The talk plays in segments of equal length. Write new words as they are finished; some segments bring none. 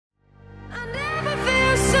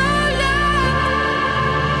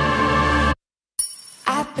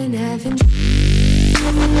been having.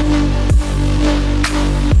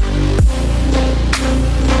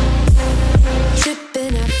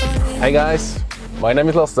 Hey guys, my name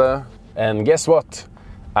is Lasse, and guess what?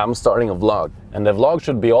 I'm starting a vlog, and the vlog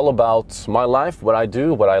should be all about my life, what I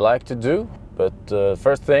do, what I like to do. But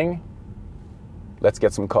first thing, let's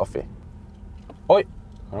get some coffee. Oi,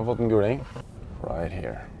 har du fått en guling? Right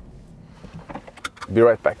here. Be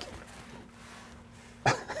right back.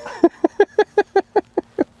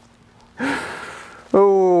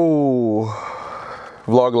 Oh,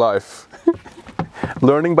 vlog life.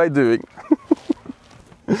 Learning by doing.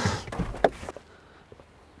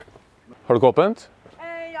 Har du åpent?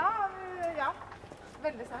 Ja.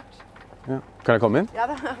 Veldig snart. Ja. Kan jeg komme inn? Ja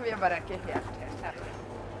da, vi er bare ikke helt her.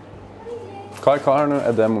 Hva her nå?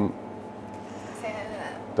 Er det...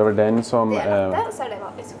 Det var den som... Det er latte, og så er det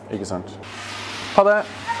vanlig sukker. Ikke sant. Ha det!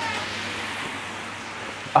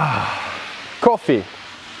 Coffee!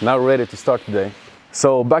 Now ready to start the day.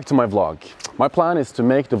 So back to my vlog. My plan is to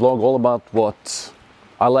make the vlog all about what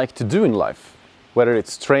I like to do in life. Whether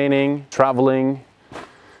it's training, traveling,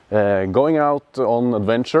 going out on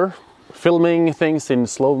adventure, filming things in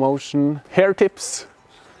slow motion, hair tips,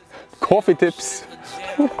 coffee tips.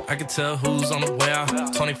 I can tell who's on the way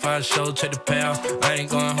out. 25 shows, check the payout. I ain't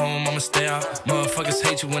going home, I'ma stay out. Motherfuckers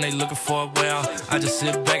hate you when they looking for a way out. I just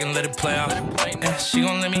sit back and let it play out. She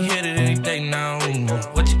gon' let me hit it any day now.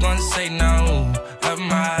 What you gonna say now?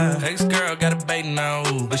 My ex-girl got a bait now,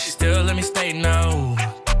 but she still let me stay now.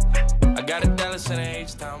 I got a Dallas in a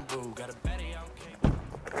H-Town boo. Got a Betty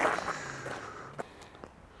okay.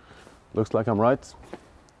 Looks like I'm right.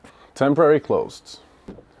 Temporary closed.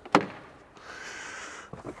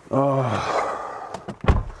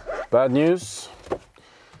 Bad news.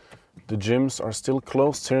 The gyms are still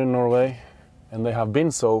closed here in Norway, and they have been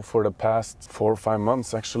so for the past 4 or 5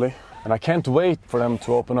 months actually. And I can't wait for them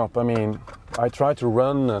to open up. I mean, I try to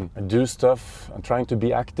run and do stuff. I'm trying to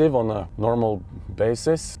be active on a normal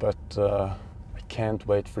basis, but I can't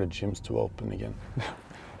wait for the gyms to open again.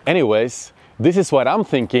 Anyways, this is what I'm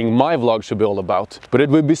thinking my vlog should be all about. But it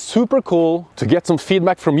would be super cool to get some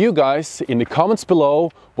feedback from you guys in the comments below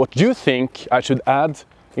what you think I should add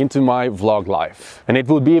into my vlog life. And it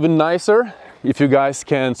would be even nicer if you guys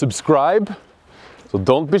can subscribe. So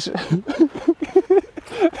don't be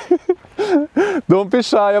don't be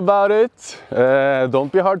shy about it.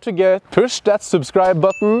 Don't be hard to get. Push that subscribe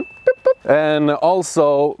button. And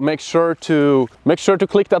also make sure to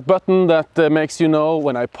click that button that makes you know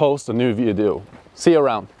when I post a new video. See you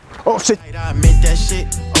around. Oh shit! I admit that shit.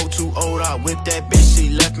 Oh, too old, I whipped that bitch. She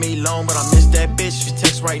left me alone, but I miss that bitch. She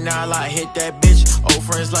text right now, like hit that bitch. Old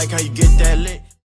friends like how you get that lit.